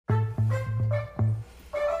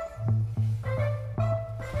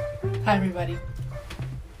Hi everybody.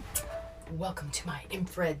 Welcome to my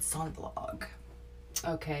infrared sauna vlog.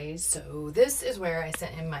 Okay, so this is where I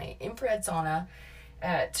set in my infrared sauna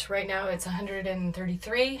at, right now it's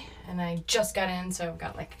 133 and I just got in, so I've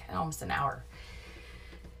got like almost an hour.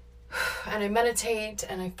 And I meditate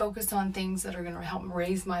and I focus on things that are going to help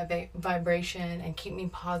raise my vibration and keep me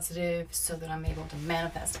positive so that I'm able to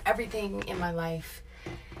manifest everything in my life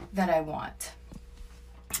that I want.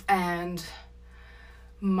 And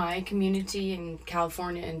my community in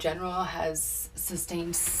California in general has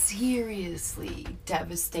sustained seriously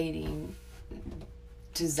devastating,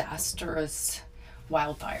 disastrous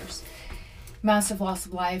wildfires. Massive loss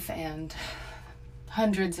of life and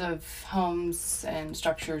hundreds of homes and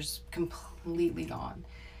structures completely gone.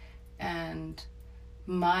 And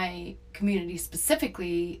my community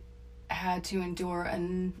specifically had to endure a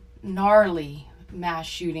gnarly mass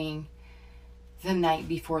shooting the night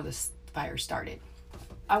before the fire started.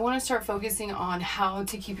 I want to start focusing on how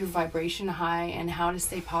to keep your vibration high and how to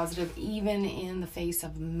stay positive even in the face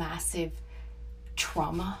of massive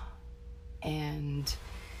trauma and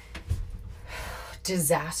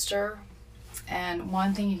disaster. And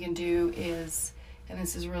one thing you can do is, and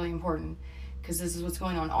this is really important because this is what's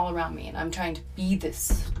going on all around me and I'm trying to be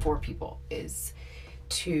this for people, is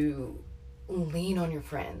to lean on your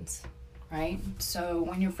friends, right? So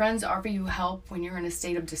when your friends offer you help when you're in a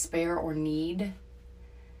state of despair or need,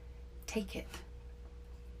 take it.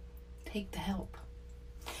 Take the help.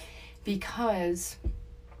 Because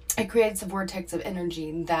it creates a vortex of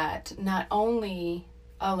energy that not only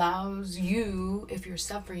allows you, if you're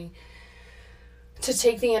suffering, to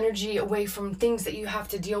take the energy away from things that you have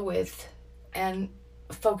to deal with and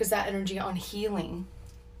focus that energy on healing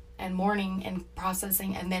and mourning and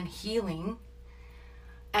processing and then healing.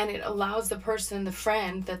 And it allows the person, the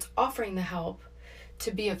friend that's offering the help,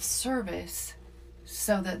 to be of service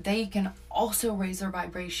so that they can also raise their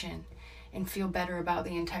vibration and feel better about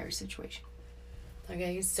the entire situation.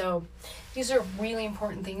 Okay, so these are really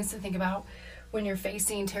important things to think about when you're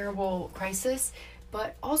facing terrible crisis,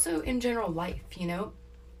 but also in general life, you know.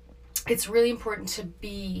 It's really important to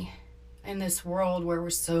be in this world where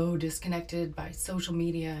we're so disconnected by social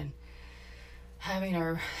media and having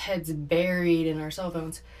our heads buried in our cell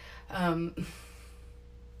phones,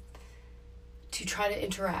 to try to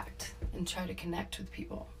interact and try to connect with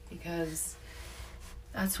people, because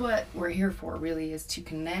that's what we're here for, really, is to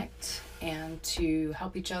connect and to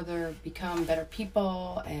help each other become better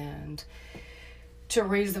people and to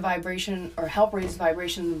raise the vibration or help raise the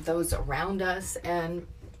vibration of those around us. And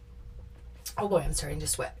oh boy, I'm starting to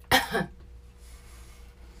sweat.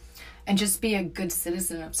 And just be a good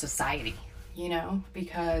citizen of society, you know,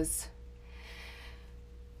 because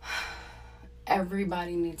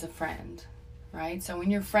everybody needs a friend, right? So when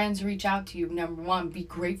your friends reach out to you, number one, be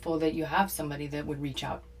grateful that you have somebody that would reach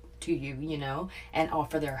out to you, you know, and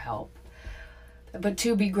offer their help. But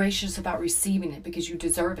two, be gracious about receiving it because you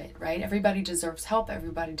deserve it, right? Everybody deserves help.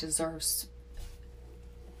 Everybody deserves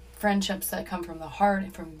friendships that come from the heart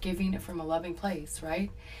and from giving it from a loving place, right?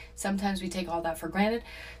 Sometimes we take all that for granted.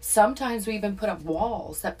 Sometimes we even put up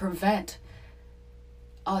walls that prevent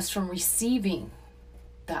us from receiving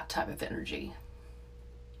that type of energy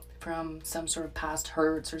from some sort of past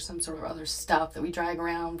hurts or some sort of other stuff that we drag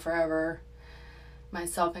around forever,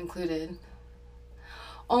 myself included,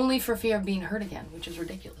 only for fear of being hurt again, which is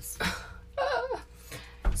ridiculous.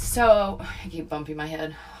 So I keep bumping my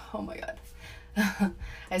head. Oh my God.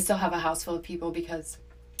 I still have a house full of people because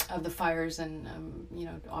of the fires and, you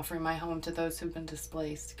know, offering my home to those who've been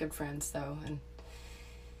displaced. Good friends, though. And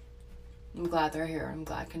I'm glad they're here. I'm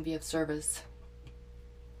glad I can be of service.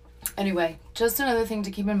 Anyway, just another thing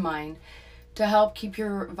to keep in mind to help keep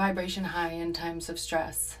your vibration high in times of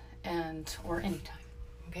stress or anytime.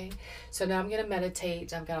 Okay, so now I'm going to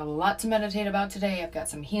meditate. I've got a lot to meditate about today. I've got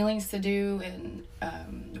some healings to do, and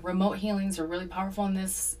remote healings are really powerful in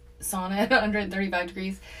this sauna at 135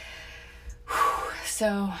 degrees. So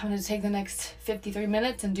I'm going to take the next 53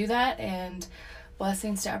 minutes and do that, and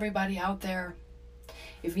blessings to everybody out there.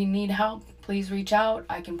 If you need help, please reach out.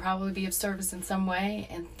 I can probably be of service in some way,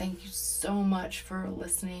 and thank you so much for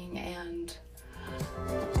listening, and